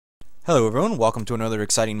Hello everyone, welcome to another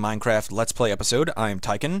exciting Minecraft Let's Play episode. I am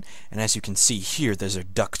Tyken, and as you can see here, there's a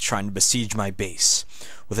duck trying to besiege my base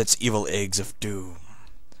with its evil eggs of doom.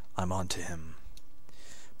 I'm on to him.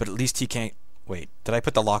 But at least he can't... Wait, did I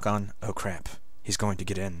put the lock on? Oh crap, he's going to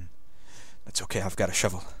get in. That's okay, I've got a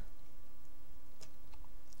shovel.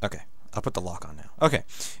 Okay, I'll put the lock on now. Okay,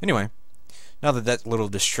 anyway, now that that little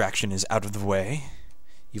distraction is out of the way...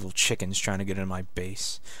 Evil chickens trying to get in my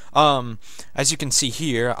base. As you can see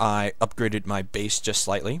here, I upgraded my base just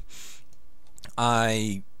slightly.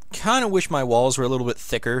 I kind of wish my walls were a little bit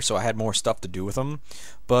thicker so I had more stuff to do with them.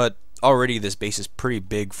 But already this base is pretty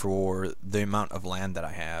big for the amount of land that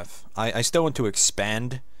I have. I still want to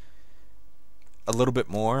expand a little bit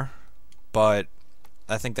more, but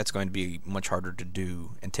I think that's going to be much harder to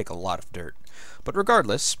do and take a lot of dirt. But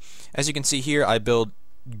regardless, as you can see here, I build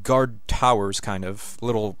guard towers, kind of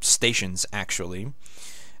little stations actually,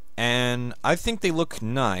 and I think they look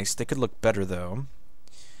nice. They could look better though.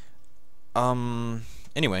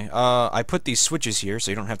 Anyway, I put these switches here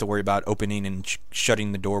so you don't have to worry about opening and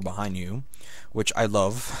shutting the door behind you, which I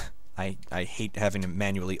love. I hate having to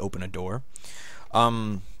manually open a door.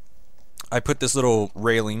 I put this little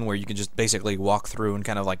railing where you can just basically walk through and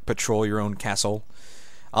kind of like patrol your own castle.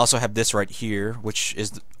 I also have this right here, which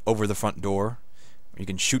is over the front door. You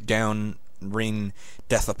can shoot down, rain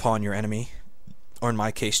death upon your enemy, or in my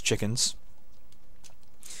case, chickens.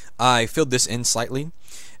 I filled this in slightly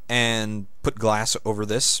and put glass over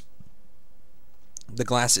this. The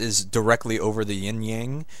glass is directly over the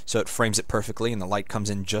yin-yang, so it frames it perfectly and the light comes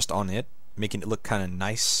in just on it, making it look kind of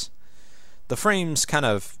nice. The frames kind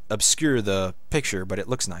of obscure the picture, but it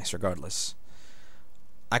looks nice regardless.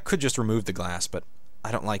 I could just remove the glass, but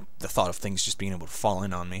I don't like the thought of things just being able to fall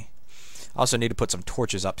in on me. I also need to put some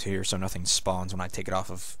torches up here so nothing spawns when I take it off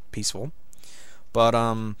of peaceful. But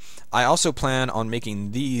I also plan on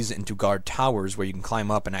making these into guard towers where you can climb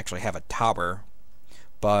up and actually have a tower.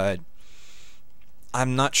 But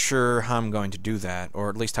I'm not sure how I'm going to do that, or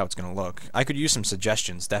at least how it's going to look. I could use some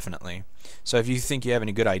suggestions, definitely. So if you think you have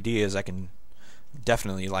any good ideas, I can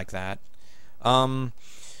definitely like that.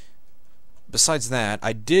 Besides that,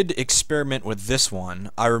 I did experiment with this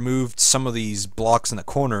one. I removed some of these blocks in the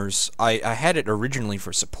corners. I had it originally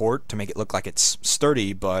for support to make it look like it's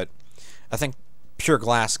sturdy, but I think pure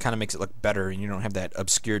glass kind of makes it look better and you don't have that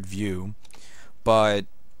obscured view. But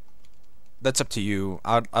that's up to you.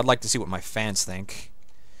 I'd like to see what my fans think.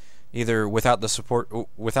 Either without the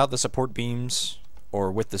support beams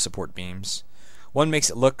or with the support beams. One makes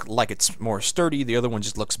it look like it's more sturdy, the other one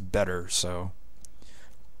just looks better, so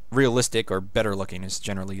realistic or better looking is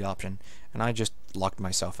generally the option. And I just locked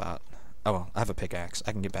myself out. Oh well, I have a pickaxe.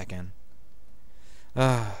 I can get back in.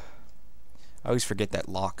 I always forget that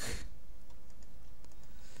lock.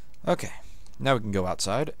 Okay, now we can go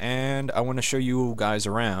outside, and I want to show you guys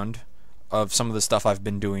around of some of the stuff I've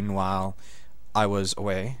been doing while I was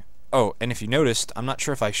away. Oh, and if you noticed, I'm not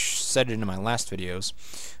sure if I said it in my last videos,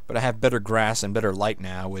 but I have better grass and better light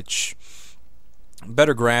now, which...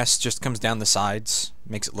 Better grass just comes down the sides,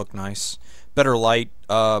 makes it look nice. Better light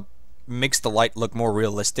makes the light look more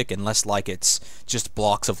realistic and less like it's just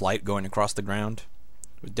blocks of light going across the ground.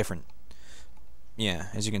 With different, yeah,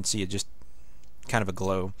 as you can see, it just kind of a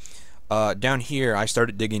glow. Down here, I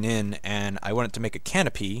started digging in, and I wanted to make a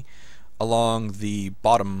canopy along the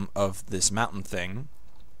bottom of this mountain thing.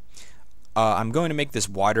 I'm going to make this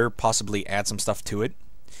wider, possibly add some stuff to it.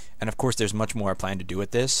 And of course there's much more I plan to do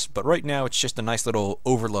with this, but right now it's just a nice little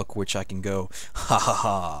overlook which I can go, ha ha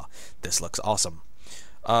ha, this looks awesome.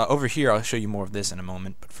 Over here I'll show you more of this in a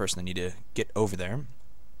moment, but first I need to get over there.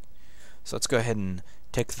 So let's go ahead and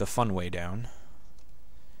take the fun way down.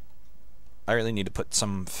 I really need to put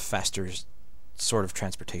some faster sort of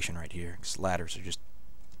transportation right here, because ladders are just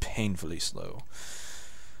painfully slow.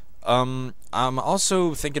 I'm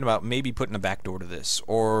also thinking about maybe putting a back door to this,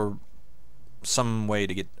 or some way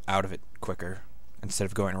to get out of it quicker instead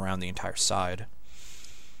of going around the entire side.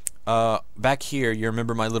 Back here, you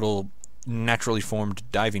remember my little naturally formed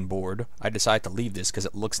diving board. I decided to leave this because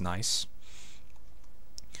it looks nice.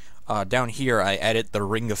 Down here, I added the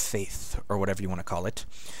Ring of Faith, or whatever you want to call it.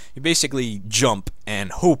 You basically jump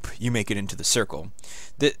and hope you make it into the circle.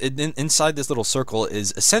 Inside this little circle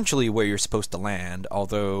is essentially where you're supposed to land,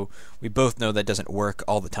 although we both know that doesn't work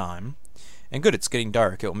all the time. And good, it's getting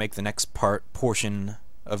dark. It will make the next portion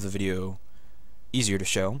of the video easier to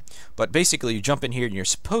show. But basically, you jump in here and you're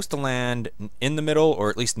supposed to land in the middle, or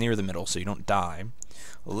at least near the middle, so you don't die.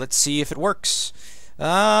 Let's see if it works.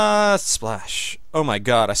 Splash. Oh my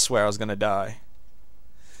god, I swear I was gonna die.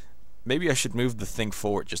 Maybe I should move the thing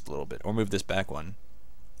forward just a little bit, or move this back one.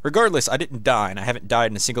 Regardless, I didn't die, and I haven't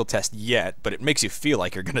died in a single test yet, but it makes you feel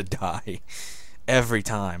like you're gonna die every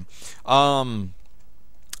time. I'm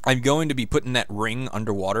going to be putting that ring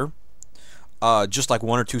underwater, just like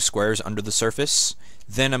 1 or 2 squares under the surface.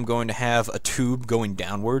 Then I'm going to have a tube going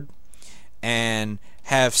downward and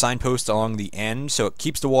have signposts along the end, so it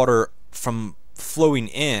keeps the water from flowing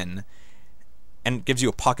in and gives you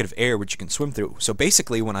a pocket of air which you can swim through. So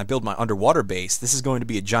basically, when I build my underwater base, this is going to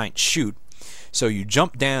be a giant chute. So you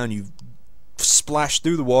jump down, you splash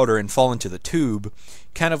through the water and fall into the tube,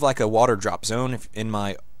 kind of like a water drop zone in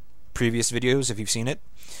my previous videos, if you've seen it,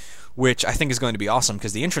 which I think is going to be awesome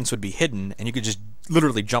because the entrance would be hidden and you could just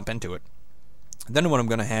literally jump into it. Then what I'm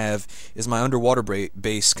going to have is my underwater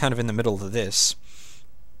base kind of in the middle of this.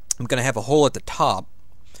 I'm going to have a hole at the top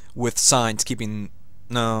with signs keeping...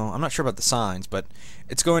 No, I'm not sure about the signs, but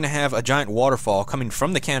it's going to have a giant waterfall coming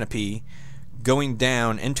from the canopy, going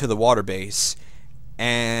down into the water base,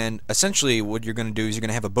 and essentially what you're going to do is you're going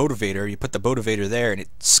to have a motivator. You put the motivator there, and it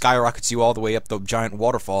skyrockets you all the way up the giant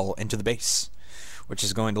waterfall into the base, which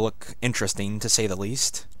is going to look interesting, to say the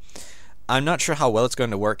least. I'm not sure how well it's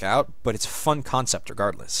going to work out, but it's a fun concept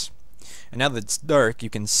regardless. And now that it's dark, you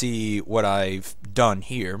can see what I've done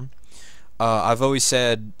here. I've always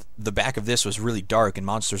said the back of this was really dark and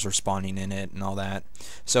monsters were spawning in it and all that.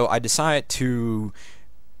 So I decided to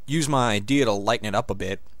use my idea to lighten it up a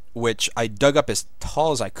bit, which I dug up as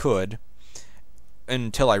tall as I could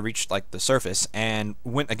until I reached like the surface and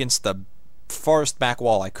went against the farthest back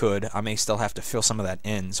wall I could. I may still have to fill some of that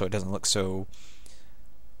in so it doesn't look so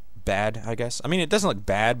bad, I guess. I mean, it doesn't look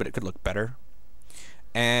bad, but it could look better.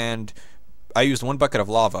 And I used 1 bucket of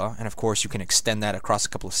lava, and of course you can extend that across a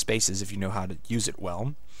couple of spaces if you know how to use it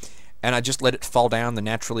well. And I just let it fall down the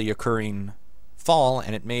naturally occurring fall,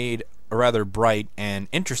 and it made a rather bright and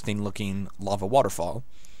interesting looking lava waterfall,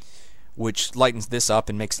 which lightens this up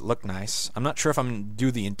and makes it look nice. I'm not sure if I'm going to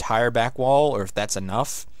do the entire back wall or if that's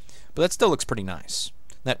enough, but that still looks pretty nice.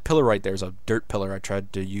 That pillar right there is a dirt pillar I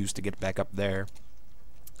tried to use to get back up there,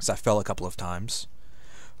 because I fell a couple of times.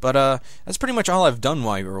 But that's pretty much all I've done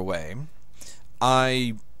while you were away.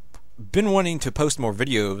 I've been wanting to post more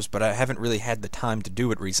videos, but I haven't really had the time to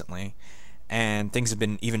do it recently, and things have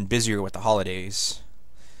been even busier with the holidays,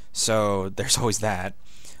 so there's always that.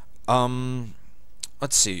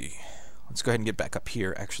 Let's see. Let's go ahead and get back up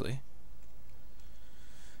here, actually.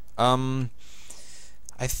 I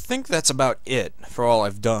think that's about it for all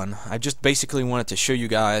I've done. I just basically wanted to show you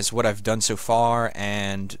guys what I've done so far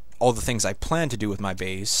and all the things I plan to do with my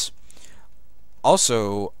base.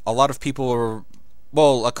 Also, a lot of people are...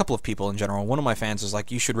 Well, a couple of people in general. One of my fans is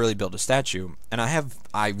like, you should really build a statue. And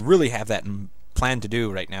I really have that planned to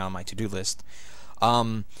do right now on my to-do list.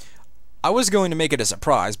 I was going to make it a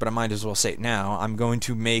surprise, but I might as well say it now. I'm going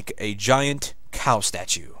to make a giant cow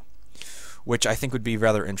statue, which I think would be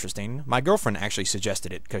rather interesting. My girlfriend actually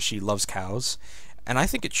suggested it because she loves cows, and I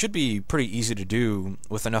think it should be pretty easy to do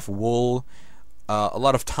with enough wool, a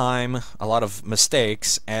lot of time, a lot of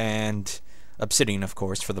mistakes, and obsidian, of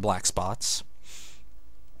course, for the black spots.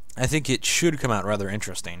 I think it should come out rather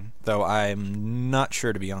interesting, though I'm not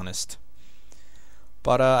sure, to be honest.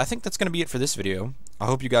 But I think that's going to be it for this video. I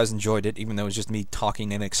hope you guys enjoyed it, even though it was just me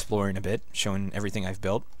talking and exploring a bit, showing everything I've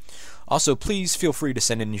built. Also, please feel free to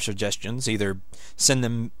send in your suggestions. Either send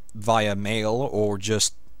them via mail or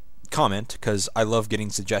just comment, because I love getting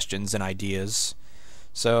suggestions and ideas.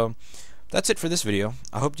 So, that's it for this video.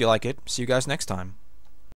 I hope you like it. See you guys next time.